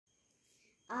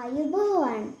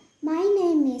Ayubowan. My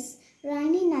name is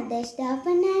Rani Nadeshda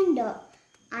Fernando.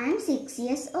 I am 6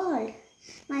 years old.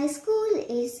 My school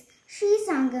is Sri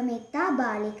Sangamita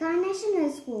Balika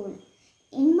National School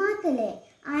in Matale.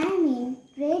 I am in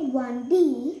grade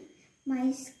 1D.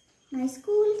 My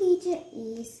school teacher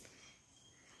is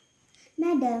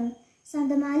Madam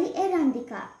Sandamali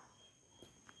Erandika.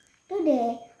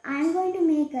 Today I am going to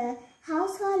make a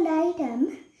household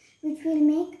item which will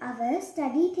make our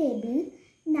study table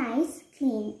nice,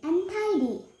 clean and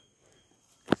tidy.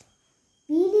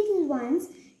 We little ones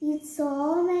need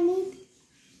so many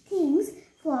things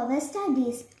for our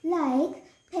studies like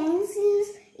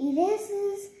pencils,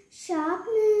 erasers,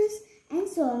 sharpeners and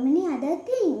so many other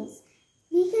things.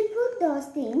 We can put those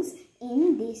things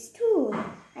in this tool.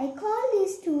 I call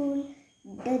this tool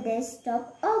the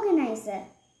desktop organizer.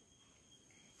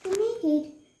 To make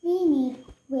it, we need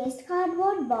waste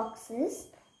cardboard boxes,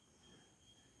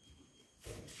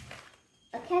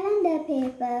 a calendar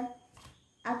paper,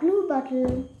 a glue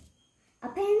bottle, a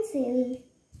pencil,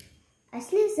 a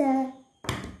scissor,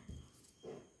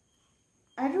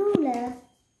 a ruler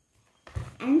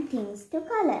and things to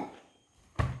color.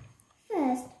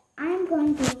 First, I am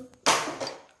going to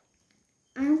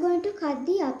cut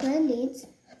the upper lids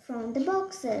from the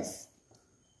boxes.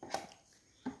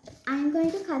 I am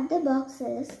going to cut the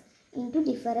boxes into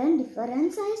different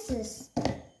sizes.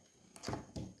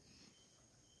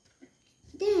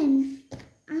 Then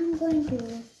I am going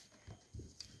to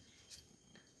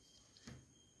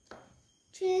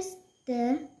trace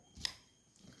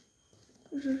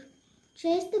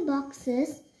the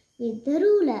boxes with the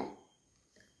ruler.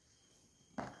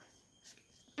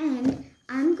 And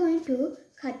I am going to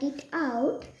cut it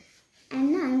out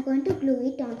and I am going to glue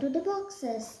it onto the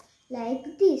boxes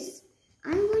like this.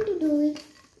 I am going to do it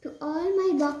to all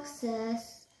my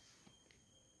boxes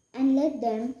and let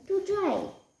them to dry.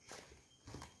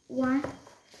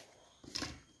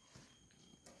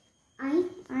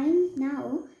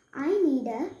 I need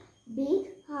a big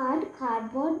hard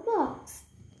cardboard box.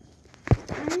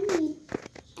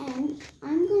 And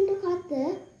I'm going to cut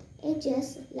the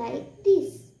edges like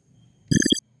this.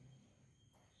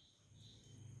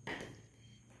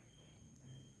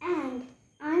 And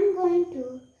I'm going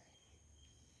to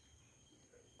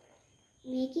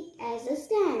make it as a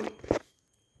stand.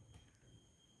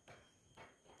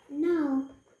 Now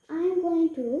I'm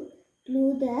going to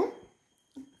glue the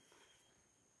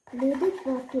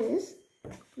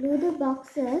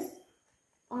boxes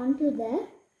onto the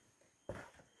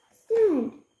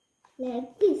stand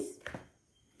like this.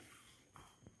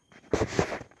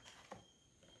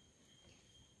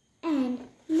 And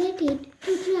let it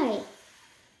to dry.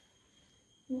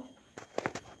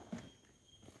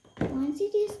 Once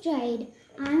it is dried,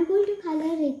 I am going to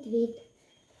color it with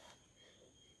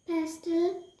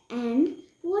pastel and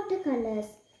watercolors.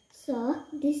 So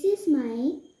this is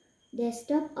my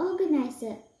desktop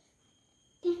organizer.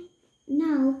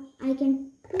 Now I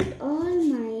can put all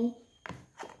my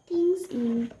things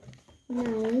in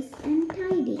nice and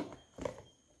tidy.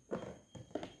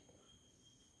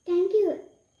 Thank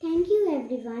you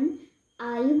everyone.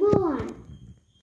 Ayubowan.